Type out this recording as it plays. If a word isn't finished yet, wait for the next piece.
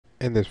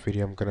In this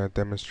video, I'm going to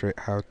demonstrate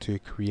how to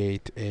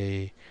create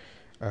a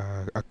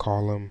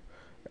column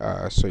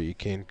so you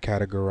can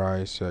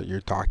categorize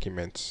your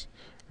documents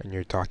in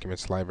your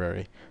documents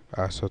library.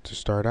 So to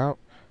start out,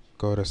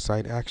 go to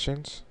Site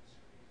Actions,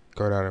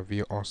 go down and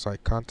View All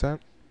Site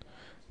Content,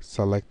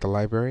 select the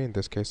library. In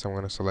this case, I'm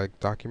going to select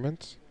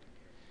Documents.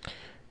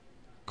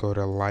 Go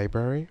to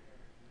Library,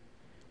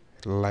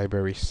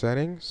 Library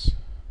Settings,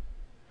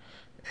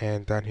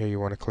 and down here you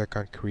want to click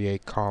on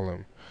Create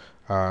Column.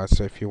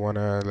 So if you want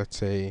to, let's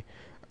say,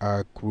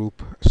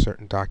 group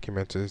certain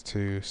documents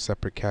into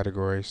separate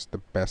categories, the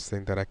best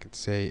thing that I could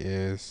say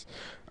is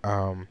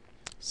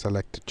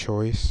select a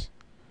choice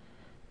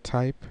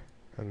type,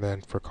 and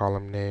then for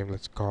column name,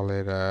 let's call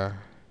it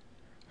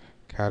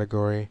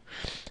category,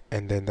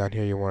 and then down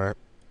here you want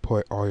to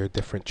put all your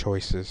different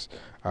choices.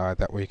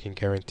 That way you can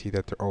guarantee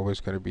that they're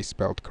always going to be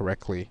spelled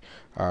correctly.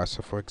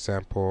 So for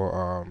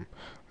example,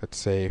 let's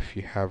say if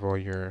you have all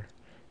your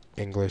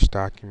English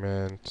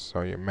documents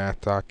or your math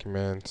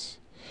documents,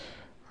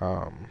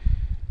 um,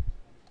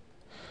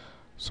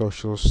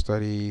 social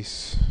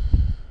studies,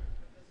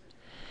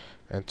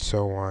 and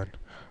so on.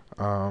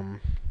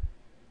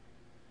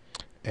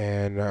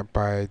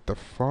 By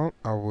default,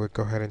 I would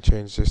go ahead and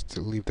change this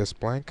to leave this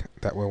blank.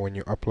 That way when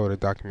you upload a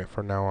document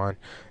from now on,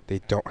 they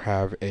don't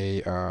have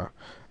a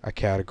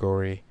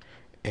category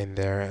in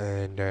there,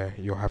 and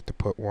you'll have to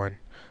put one.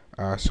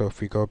 So if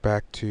we go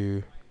back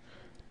to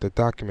the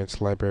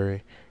documents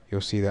library, you'll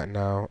see that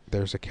now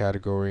there's a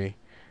category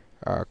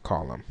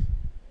column.